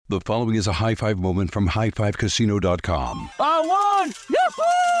The following is a high-five moment from highfivecasino.com. I won!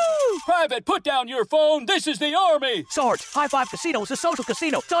 Yahoo! Private, put down your phone. This is the Army. Sarge, High Five Casino is a social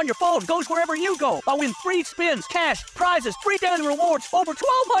casino. It's on your phone. Goes wherever you go. I win free spins, cash, prizes, free daily rewards, over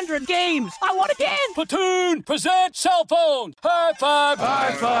 1,200 games. I won again. Platoon, present cell phone. High Five.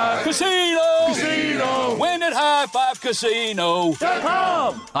 High Five. Casino. Casino. Win at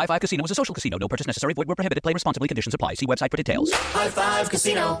highfivecasino.com. High Five Casino is a social casino. No purchase necessary. Void where prohibited. Play responsibly. Conditions apply. See website for details. High Five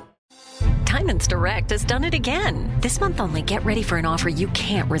Casino. Diamonds Direct has done it again. This month only, get ready for an offer you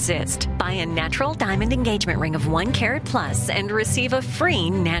can't resist. Buy a natural diamond engagement ring of 1 carat plus and receive a free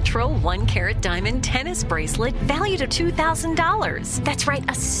natural 1 carat diamond tennis bracelet valued at $2,000. That's right,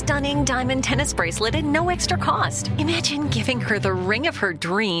 a stunning diamond tennis bracelet at no extra cost. Imagine giving her the ring of her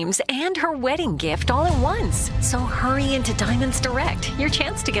dreams and her wedding gift all at once. So hurry into Diamonds Direct. Your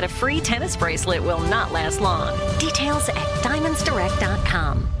chance to get a free tennis bracelet will not last long. Details at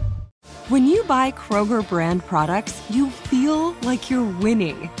diamondsdirect.com. When you buy Kroger brand products, you feel like you're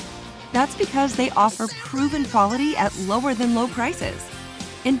winning. That's because they offer proven quality at lower than low prices.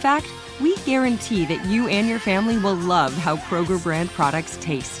 In fact, we guarantee that you and your family will love how Kroger brand products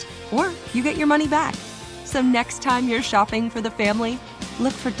taste, or you get your money back. So next time you're shopping for the family,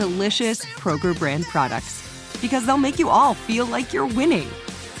 look for delicious Kroger brand products, because they'll make you all feel like you're winning.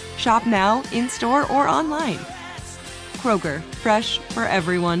 Shop now, in-store, or online. Kroger, fresh for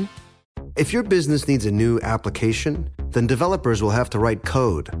everyone. If your business needs a new application, then developers will have to write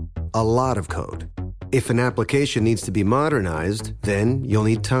code, a lot of code. If an application needs to be modernized, then you'll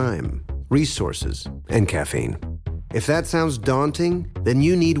need time, resources, and caffeine. If that sounds daunting, then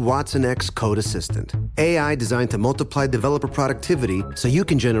you need Watson X Code Assistant, AI designed to multiply developer productivity so you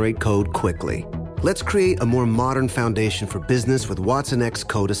can generate code quickly. Let's create a more modern foundation for business with Watson X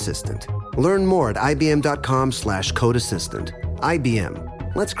Code Assistant. Learn more at ibm.com/code assistant.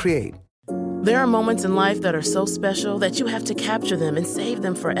 IBM. Let's create. There are moments in life that are so special that you have to capture them and save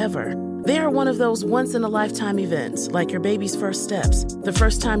them forever. They are one of those once-in-a-lifetime events, like your baby's first steps, the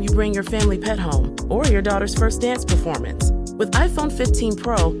first time you bring your family pet home, or your daughter's first dance performance. With iPhone 15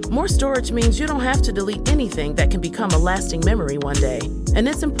 Pro, more storage means you don't have to delete anything that can become a lasting memory one day. And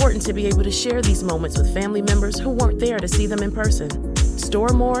it's important to be able to share these moments with family members who weren't there to see them in person. Store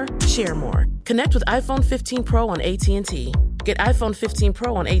more, share more. Connect with iPhone 15 Pro on AT&T. Get iPhone 15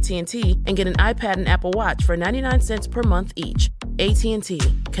 Pro on AT&T and get an iPad and Apple Watch for 99 cents per month each. AT&T.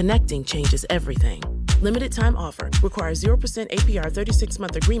 Connecting changes everything. Limited time offer. Requires 0% APR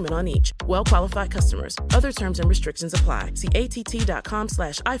 36-month agreement on each. Well-qualified customers. Other terms and restrictions apply. See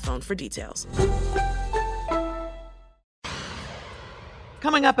att.com/iPhone for details.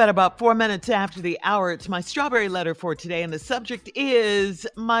 Coming up at about 4 minutes after the hour, it's my strawberry letter for today, and the subject is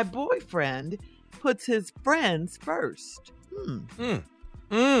my boyfriend puts his friends first.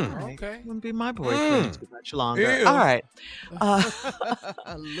 Okay. Wouldn't be my boyfriend too much longer. Ew. All right. All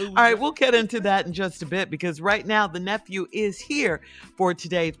right, we'll get into that in just a bit, because right now the nephew is here for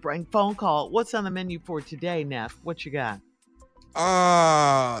today's prank phone call. What's on the menu for today, Neff? What you got?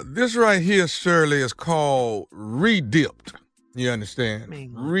 This right here, Shirley, is called re-dipped. You understand?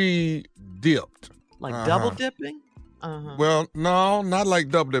 Re-dipped. Like double dipping? Well, no, not like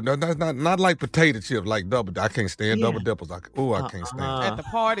double dip. That's not like potato chips, like double. I can't stand double dippers. I can't stand that. At the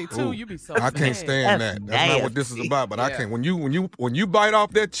party too, you be so. I can't stand that. That's not what this is about. But I can't. When you bite off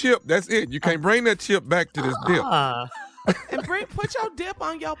that chip, that's it. You can't bring that chip back to this dip. And put your dip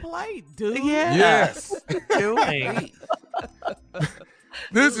on your plate, dude. Yes. Doing.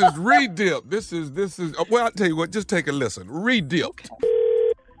 This is re-dipped. This is. Well, I'll tell you what. Just take a listen. Re-dipped.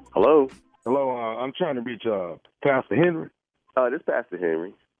 Hello. Hello, I'm trying to reach Pastor Henry. This is Pastor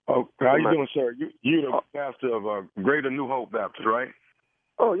Henry. Oh, how you doing, sir? You the pastor of Greater New Hope Baptist, right?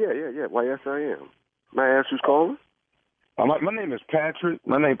 Oh, yeah. Why, yes, I am. May I ask who's calling? My name is Patrick.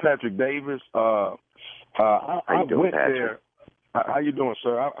 My name is Patrick Davis. How you doing, went Patrick? there. How you doing,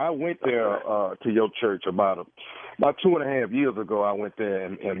 sir? I went there to your church about 2.5 years ago. I went there,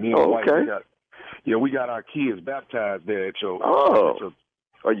 and me and my wife, we got our kids baptized there at your.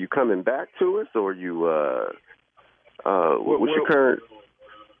 Are you coming back to us, or you? What's your current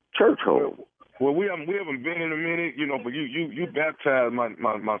church home? Well, we haven't been in a minute, but you baptized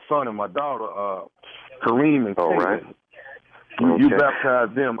my son and my daughter, Kareem and Taylor. All right. You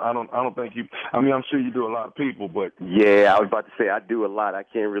baptized them. I don't think you. I mean, I'm sure you do a lot of people, but yeah, I was about to say I do a lot. I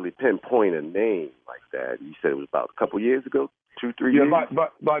can't really pinpoint a name like that. You said it was about a couple years ago. 2-3 years? Yeah,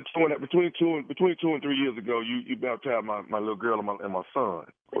 between 2 and 3 years ago, you baptized my little girl and my son.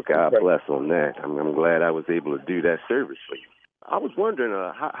 Well, God bless on that. I'm glad I was able to do that service for you. I was wondering,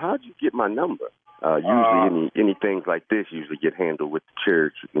 how'd you get my number? Usually any things like this usually get handled with the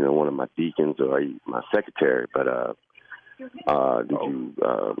church, one of my deacons or my secretary. But did you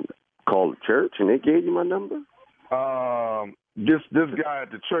call the church and they gave you my number? This guy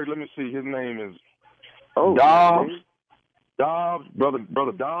at the church, let me see, his name is Dobbs. Dobbs, brother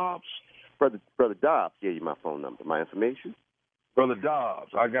Dobbs. Brother Dobbs gave you my phone number, my information? Brother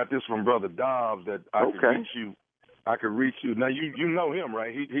Dobbs. I got this from Brother Dobbs that I could reach you. I could reach you. Now, you know him,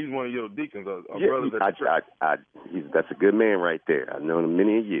 right? He's one of your deacons or brothers at the church. That's a good man right there. I've known him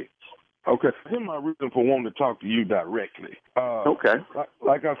many years. Okay. Here's my reason for wanting to talk to you directly. Okay.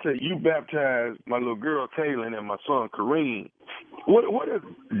 Like I said, you baptized my little girl, Kaylin, and my son, Kareem. What is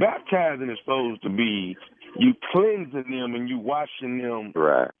baptizing is supposed to be? You cleansing them and you washing them.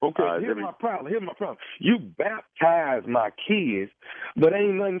 Right. Okay, here's my problem. You baptize my kids, but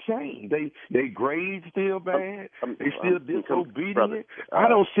ain't nothing changed. They grades still bad. They still disobedient. Brother, I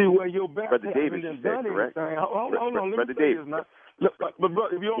don't see where your baptizing has done correct? anything. Hold on, let me say this now. Look, but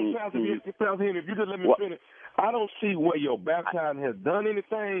brother, if you don't pass him, if you just let me finish, I don't see where your baptizing has done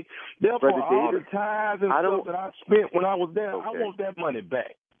anything. Therefore, Brother all David, the tines and stuff that I spent when I was there, I want that money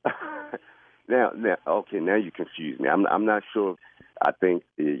back. Now, you confuse me. I'm not sure. I think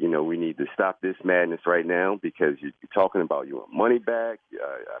we need to stop this madness right now because you're talking about your money back.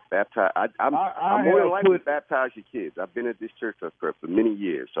 Baptize. I'm more than likely to baptize your kids. I've been at this church for many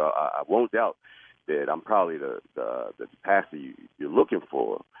years, so I won't doubt that I'm probably the pastor you're looking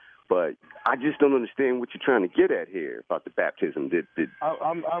for. But I just don't understand what you're trying to get at here about the baptism.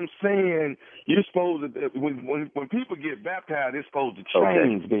 I'm saying you're supposed to, when people get baptized, it's supposed to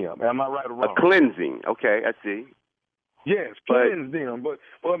change them. Am I right or wrong? A cleansing. Okay, I see. Yes, cleanse them.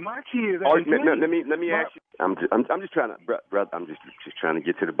 But my kids. Let me ask you. I'm just trying to, brother. I'm just trying to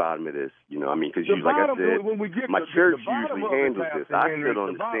get to the bottom of this. Because like I said, my church usually handles this. I still don't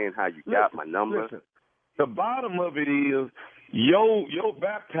understand how you got my number. Listen, the bottom of it is. Your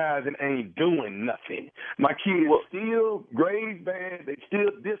baptizing ain't doing nothing. My kids still grades bad. They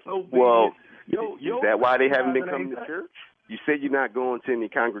still disobedient. Well, is that why they haven't been coming to church? You said you're not going to any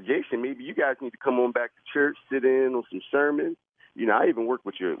congregation. Maybe you guys need to come on back to church, sit in on some sermons. I even work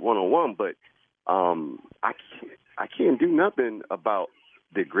with you one-on-one, but I can't do nothing about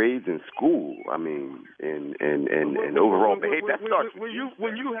the grades in school. I mean, and overall behavior. That starts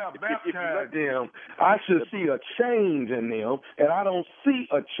when you have baptized them, I should see a change in them, and I don't see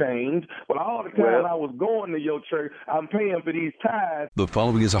a change. But all the time I was going to your church, I'm paying for these tithes. The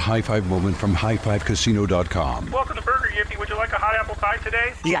following is a high five moment from highfivecasino.com. Welcome to Burger Yippee. Would you like a hot apple pie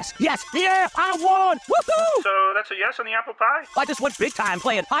today? Yes, yeah, I won! Woohoo! So that's a yes on the apple pie? I just went big time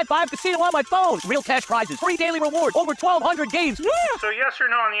playing High Five Casino on my phone. Real cash prizes, free daily rewards, over 1,200 games. Yeah! So yes or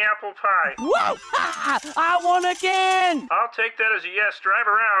no on the apple pie? Whoa! I won again! I'll take that as a yes. Drive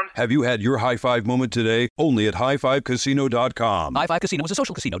around. Have you had your high five moment today? Only at highfivecasino.com. High Five Casino is a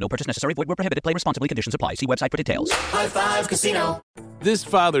social casino. No purchase necessary. Void where prohibited. Play responsibly. Conditions apply. See website for details. High Five Casino. This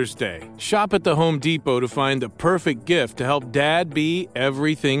Father's Day, shop at the Home Depot to find the perfect gift to help Dad be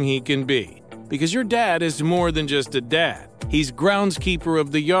everything he can be. Because your dad is more than just a dad. He's groundskeeper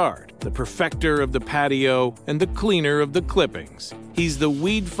of the yard, the perfecter of the patio, and the cleaner of the clippings. He's the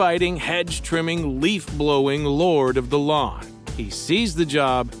weed-fighting, hedge-trimming, leaf-blowing lord of the lawn. He sees the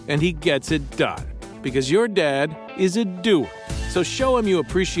job, and he gets it done. Because your dad is a doer. So show him you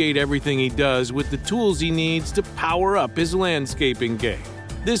appreciate everything he does with the tools he needs to power up his landscaping game.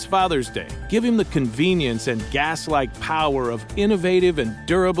 This Father's Day, give him the convenience and gas-like power of innovative and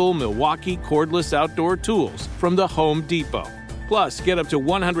durable Milwaukee cordless outdoor tools from the Home Depot. Plus, get up to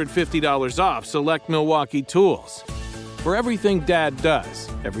 $150 off select Milwaukee tools. For everything Dad does,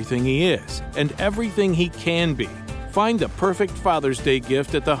 everything he is, and everything he can be, find the perfect Father's Day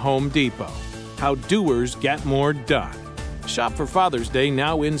gift at the Home Depot. How doers get more done. Shop for Father's Day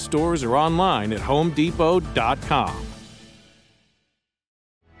now in stores or online at homedepot.com.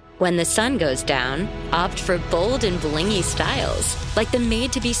 When the sun goes down, opt for bold and blingy styles, like the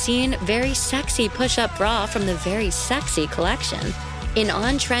made-to-be-seen, very sexy push-up bra from the Very Sexy collection, in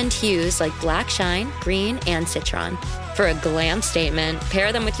on-trend hues like black shine, green, and citron. For a glam statement,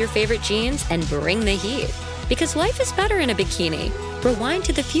 pair them with your favorite jeans and bring the heat. Because life is better in a bikini. Rewind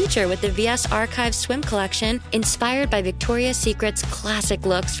to the future with the VS Archive swim collection, inspired by Victoria's Secret's classic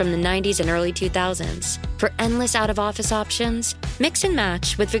looks from the 90s and early 2000s. For endless out-of-office options, mix and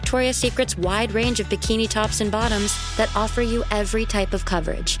match with Victoria's Secret's wide range of bikini tops and bottoms that offer you every type of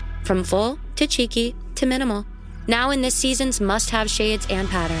coverage, from full to cheeky to minimal. Now in this season's must-have shades and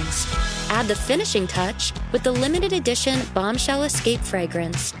patterns. Add the finishing touch with the limited edition Bombshell Escape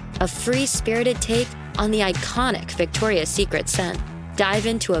fragrance, a free-spirited take on the iconic Victoria's Secret scent. Dive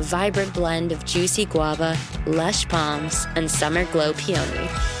into a vibrant blend of juicy guava, lush palms, and summer glow peony.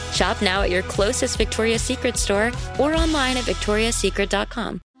 Shop now at your closest Victoria's Secret store or online at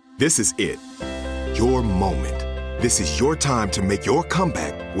victoriassecret.com. This is it. Your moment. This is your time to make your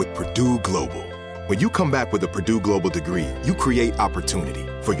comeback with Purdue Global. When you come back with a Purdue Global degree, you create opportunity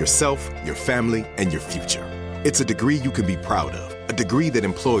for yourself, your family, and your future. It's a degree you can be proud of, a degree that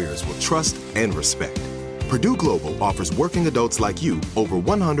employers will trust and respect. Purdue Global offers working adults like you over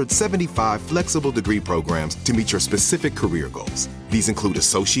 175 flexible degree programs to meet your specific career goals. These include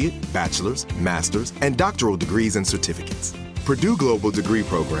associate, bachelor's, master's, and doctoral degrees and certificates. Purdue Global degree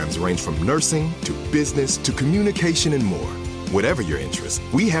programs range from nursing to business to communication and more. Whatever your interest,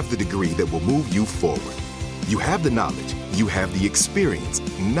 we have the degree that will move you forward. You have the knowledge, you have the experience.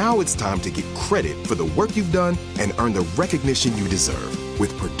 Now it's time to get credit for the work you've done and earn the recognition you deserve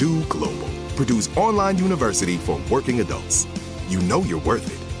with Purdue Global, Purdue's online university for working adults. You know you're worth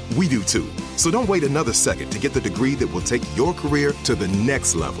it. We do too. So don't wait another second to get the degree that will take your career to the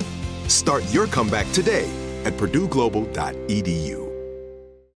next level. Start your comeback today at purdueglobal.edu.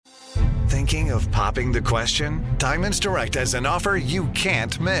 Thinking of popping the question? Diamonds Direct has an offer you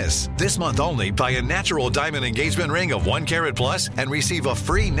can't miss. This month only, buy a natural diamond engagement ring of 1 carat plus and receive a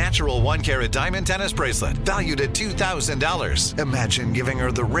free natural 1 carat diamond tennis bracelet valued at $2,000. Imagine giving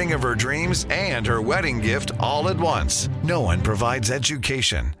her the ring of her dreams and her wedding gift all at once. No one provides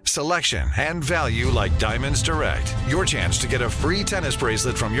education, selection, and value like Diamonds Direct. Your chance to get a free tennis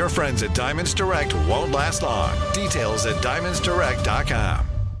bracelet from your friends at Diamonds Direct won't last long. Details at diamondsdirect.com.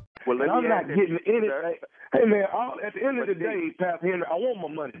 Well, I'm not getting anything. Hey man, at the end of the day, Pastor Henry, I want my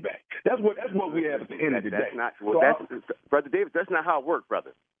money back. That's what we have at the end of the day. Brother Davis. That's not how it works,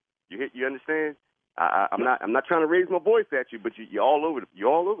 brother. You understand? I'm not trying to raise my voice at you, but you're all over the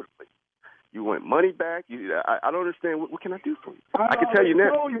place. You want money back? I don't understand. What can I do for you? I can tell you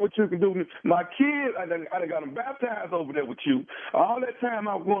now. I tell you what you can do. My kids, I done got them baptized over there with you. All that time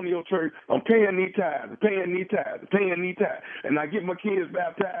I was going to your church, I'm paying these tithes, and I get my kids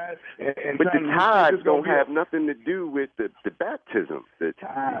baptized. But the tithes don't have nothing to do with the baptism. The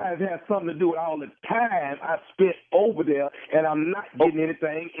tithes has something to do with all the time I spent over there, and I'm not getting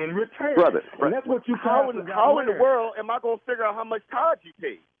anything in return. Brother, and that's what you how in the world am I going to figure out how much tithes you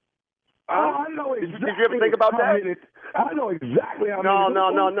paid? I know exactly. Did you ever think about that? I know exactly how No.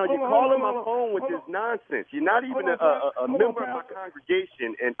 You're calling my phone with this nonsense. You're not even a member of my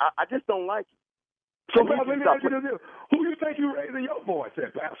congregation, and I just don't like it. So, Pastor, let me ask you this. Who you think you raising your voice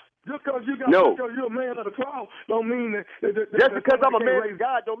at, Pastor? Just because you're a man of the cloth don't mean that just because I'm a man of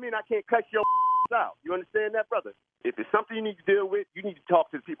God don't mean I can't cuss your out. You understand that, brother? If it's something you need to deal with, you need to talk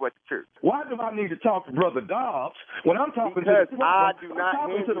to the people at the church. Why do I need to talk to Brother Dobbs when I'm talking because to the problem? I'm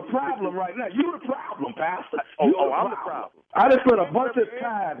talking to the problem right now. You're the problem, Pastor. I'm the problem. I just spent a bunch of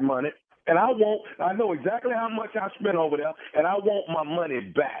tithe money, and I know exactly how much I spent over there, and I want my money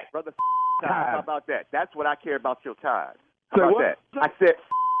back. Brother, how about that? That's what I care about your tithe. How about that? I said,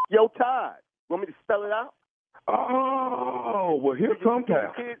 your tithe. Want me to spell it out? Oh, well, here comes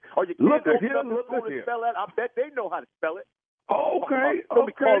that. Or your kids spell that. I bet they know how to spell it. Okay. Don't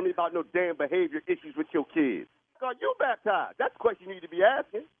be calling me about no damn behavior issues with your kids. God, you baptized. That's the question you need to be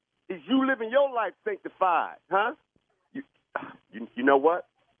asking. Is you living your life sanctified, huh? You know what?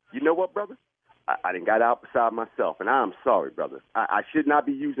 You know what, brother? I done got out beside myself, and I'm sorry, brother. I should not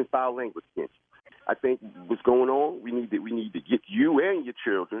be using foul language against you. I think what's going on, we need to get you and your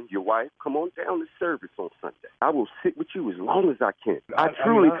children, your wife, come on down to service on Sunday. I will sit with you as long as I can. I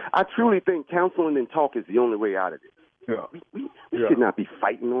truly think counseling and talk is the only way out of this. Yeah. We should not be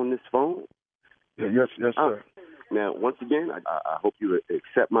fighting on this phone. Yeah, yes, sir. Now, once again, I hope you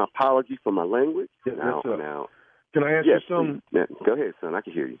accept my apology for my language. Yes, sir. Now, can I ask you something? Go ahead, son. I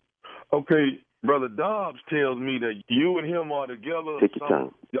can hear you. Okay. Brother Dobbs tells me that you and him are together. Take your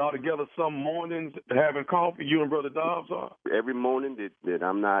time. Y'all together some mornings having coffee. You and Brother Dobbs are every morning that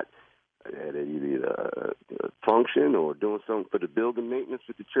I'm not at either a function or doing something for the building maintenance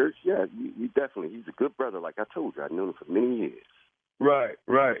with the church. Yeah, we definitely. He's a good brother. Like I told you, I've known him for many years. Right.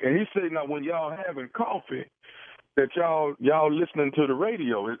 And he said now when y'all having coffee, that y'all listening to the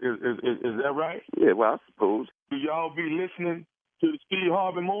radio. Is that right? Yeah. Well, I suppose. Do y'all be listening to the Steve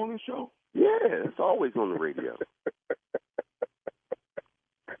Harvey Morning Show? Yeah, it's always on the radio.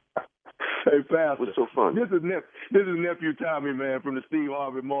 Hey, Pastor. What's so funny? This is Nephew Tommy, man, from the Steve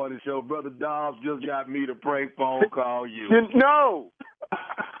Harvey Morning Show. Brother Dobbs just got me to prank phone call you. No!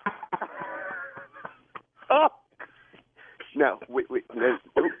 Oh! Now, wait.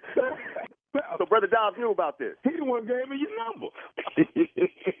 So Brother Dobbs knew about this. He the one gave me your number.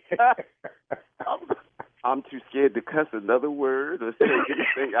 I'm too scared scared to cuss another word or say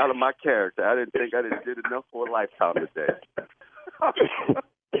anything out of my character. I didn't think I did enough for a lifetime today.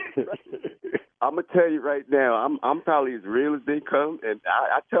 I'm gonna tell you right now, I'm probably as real as they come, and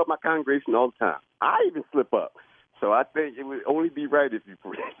I tell my congregation all the time. I even slip up, so I think it would only be right if you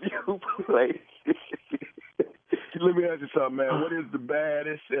play. Let me ask you something, man. What is the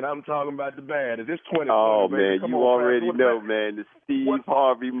baddest? And I'm talking about the baddest. It's 20. Oh, man, you already know, man. The Steve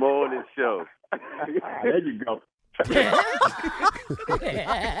Harvey Morning Show. There you go.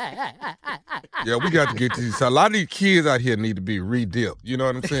 Yeah, we got to get these. A lot of these kids out here need to be re-dipped. You know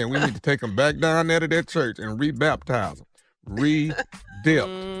what I'm saying? We need to take them back down there to that church and re-baptize them. Re-dipped.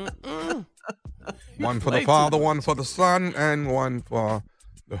 One for the Father, one for the Son, and one for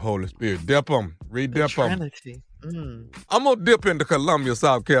the Holy Spirit. Dip them. Re-dip them. I'm going to dip into Columbia,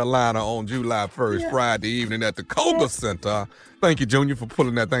 South Carolina on July 1st, Friday evening at the Koga Center. Thank you, Junior, for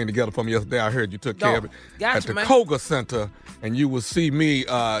pulling that thing together for me yesterday. I heard you took care of it. At the Koga Center, and you will see me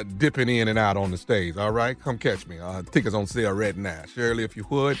dipping in and out on the stage, all right? Come catch me. Tickets on sale right now. Shirley, if you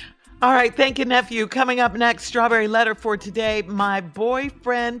would. All right, thank you, nephew. Coming up next, Strawberry Letter for today. My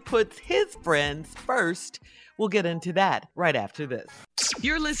boyfriend puts his friends first. We'll get into that right after this.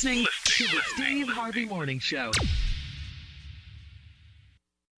 You're listening to the Steve Harvey Morning Show.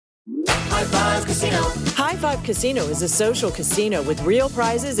 High Five Casino. High Five Casino is a social casino with real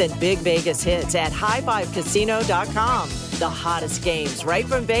prizes and big Vegas hits at highfivecasino.com. The hottest games right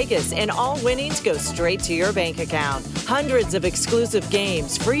from Vegas, and all winnings go straight to your bank account. Hundreds of exclusive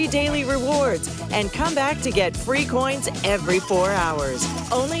games, free daily rewards, and come back to get free coins every 4 hours.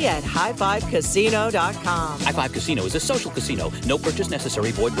 Only at highfivecasino.com. High Five Casino is a social casino. No purchase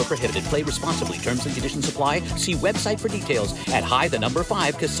necessary. Void where prohibited. Play responsibly. Terms and conditions apply. See website for details at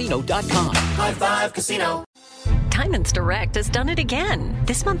high5casino.com. High Five Casino. Diamonds Direct has done it again.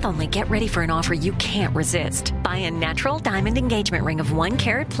 This month only, get ready for an offer you can't resist. Buy a natural diamond engagement ring of 1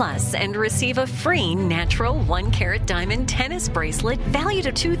 carat plus and receive a free natural 1 carat diamond tennis bracelet valued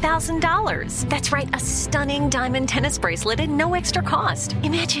at $2,000. That's right, a stunning diamond tennis bracelet at no extra cost.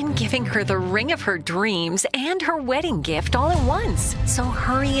 Imagine giving her the ring of her dreams and her wedding gift all at once. So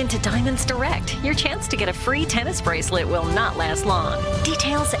hurry into Diamonds Direct. Your chance to get a free tennis bracelet will not last long.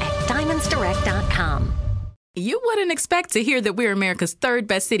 Details at diamondsdirect.com. You wouldn't expect to hear that we're America's 3rd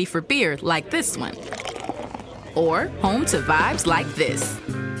best city for beer like this one. Or home to vibes like this.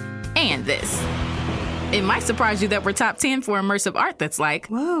 And this. It might surprise you that we're top 10 for immersive art that's like,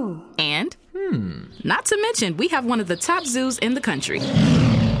 whoa. And, not to mention, we have one of the top zoos in the country.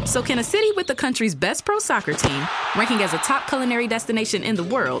 So can a city with the country's best pro soccer team, ranking as a top culinary destination in the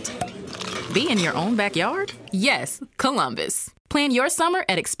world, be in your own backyard? Yes, Columbus. Plan your summer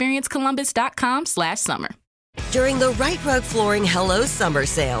at experiencecolumbus.com/summer. During the Right Rug Flooring Hello Summer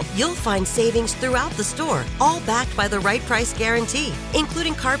Sale, you'll find savings throughout the store, all backed by the right price guarantee,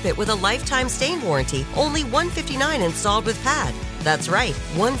 including carpet with a lifetime stain warranty, only $159 installed with pad. That's right,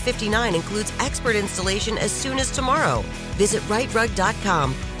 $159 includes expert installation as soon as tomorrow. Visit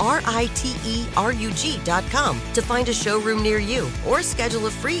rightrug.com, RITERUG.com to find a showroom near you or schedule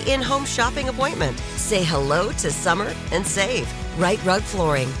a free in-home shopping appointment. Say hello to summer and save. Right Rug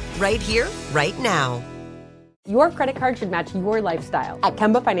Flooring, right here, right now. Your credit card should match your lifestyle. At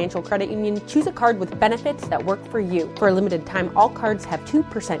Kemba Financial Credit Union, choose a card with benefits that work for you. For a limited time, all cards have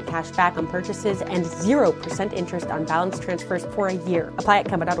 2% cash back on purchases and 0% interest on balance transfers for a year. Apply at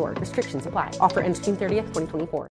Kemba.org. Restrictions apply. Offer ends June 30th, 2024.